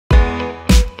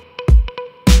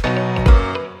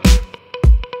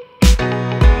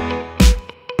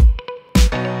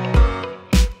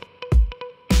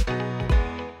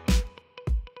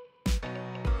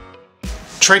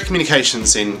Trade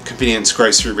communications in convenience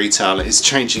grocery retail is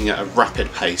changing at a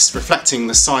rapid pace, reflecting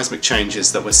the seismic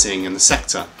changes that we're seeing in the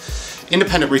sector.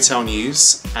 Independent Retail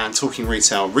News and Talking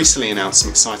Retail recently announced some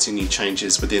exciting new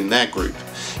changes within their group,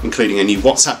 including a new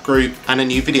WhatsApp group and a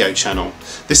new video channel.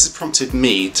 This has prompted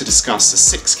me to discuss the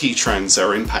 6 key trends that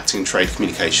are impacting trade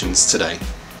communications today.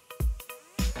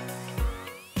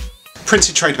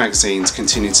 Printed trade magazines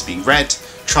continue to be read,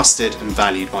 trusted and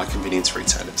valued by convenience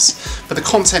retailers, but the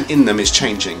content in them is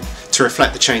changing to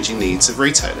reflect the changing needs of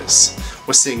retailers.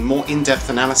 We're seeing more in-depth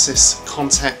analysis,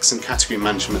 context and category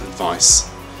management advice.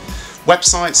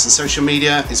 Websites and social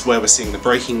media is where we're seeing the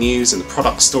breaking news and the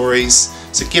product stories,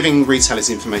 so giving retailers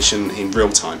information in real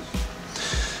time.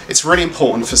 It's really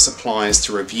important for suppliers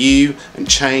to review and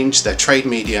change their trade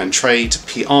media and trade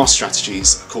PR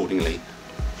strategies accordingly.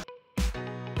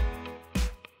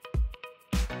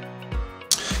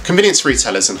 Convenience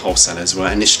retailers and wholesalers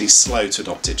were initially slow to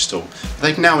adopt digital, but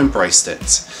they've now embraced it.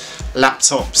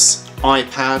 Laptops,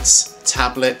 iPads,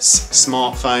 tablets,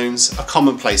 smartphones are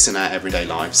commonplace in our everyday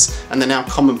lives, and they're now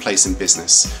commonplace in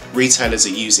business. Retailers are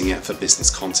using it for business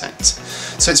content.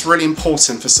 So it's really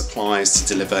important for suppliers to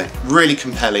deliver really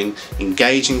compelling,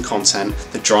 engaging content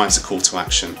that drives a call to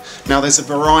action. Now there's a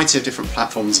variety of different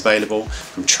platforms available,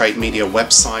 from trade media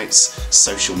websites,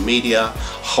 social media,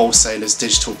 wholesalers,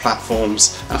 digital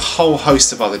platforms, and a whole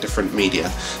host of other different media.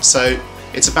 So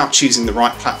it's about choosing the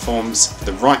right platforms for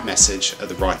the right message at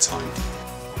the right time.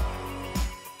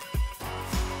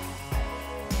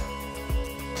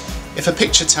 If a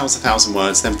picture tells 1,000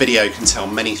 words, then video can tell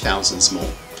many thousands more.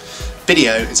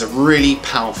 Video is a really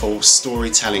powerful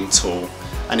storytelling tool,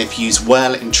 and if used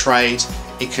well in trade,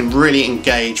 it can really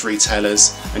engage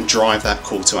retailers and drive that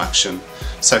call to action.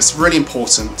 So it's really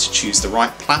important to choose the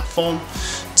right platform,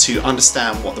 to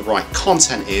understand what the right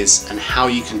content is and how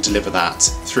you can deliver that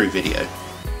through video.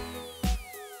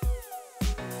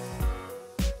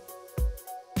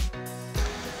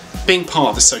 Being part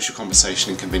of the social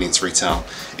conversation in convenience retail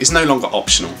is no longer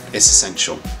optional, it's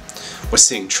essential. We're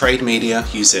seeing trade media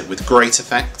use it with great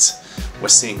effect. We're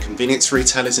seeing convenience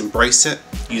retailers embrace it,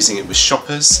 using it with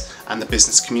shoppers and the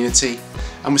business community.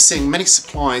 And we're seeing many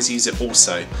suppliers use it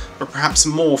also, but perhaps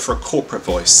more for a corporate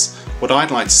voice. What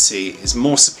I'd like to see is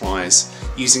more suppliers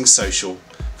using social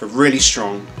for really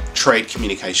strong trade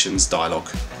communications dialogue.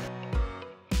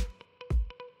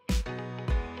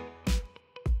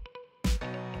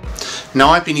 Now,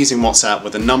 I've been using WhatsApp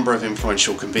with a number of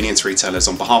influential convenience retailers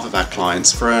on behalf of our clients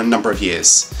for a number of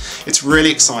years. It's really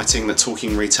exciting that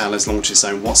Talking Retail has launched its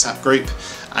own WhatsApp group,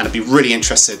 and I'd be really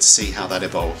interested to see how that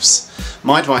evolves.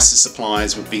 My advice to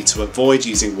suppliers would be to avoid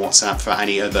using WhatsApp for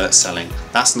any overt selling.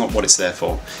 That's not what it's there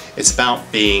for. It's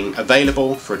about being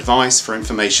available for advice, for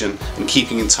information, and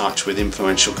keeping in touch with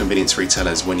influential convenience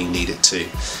retailers when you need it to.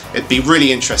 It'd be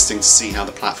really interesting to see how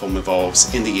the platform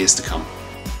evolves in the years to come.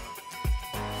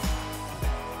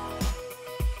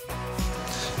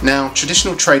 Now,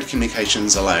 traditional trade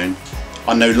communications alone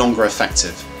are no longer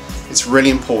effective. It's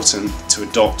really important to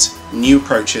adopt new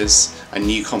approaches and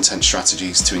new content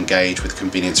strategies to engage with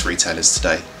convenience retailers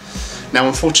today. Now,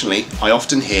 unfortunately, I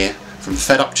often hear from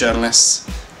fed-up journalists,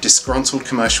 disgruntled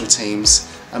commercial teams,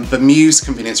 and bemused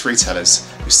convenience retailers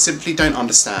who simply don't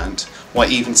understand why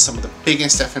even some of the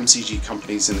biggest FMCG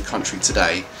companies in the country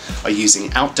today are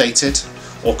using outdated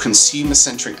or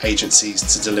consumer-centric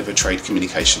agencies to deliver trade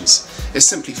communications. It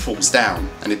simply falls down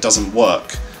and it doesn't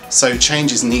work, so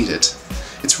change is needed.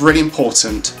 It's really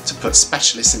important to put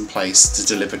specialists in place to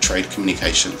deliver trade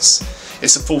communications.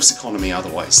 It's a false economy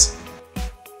otherwise.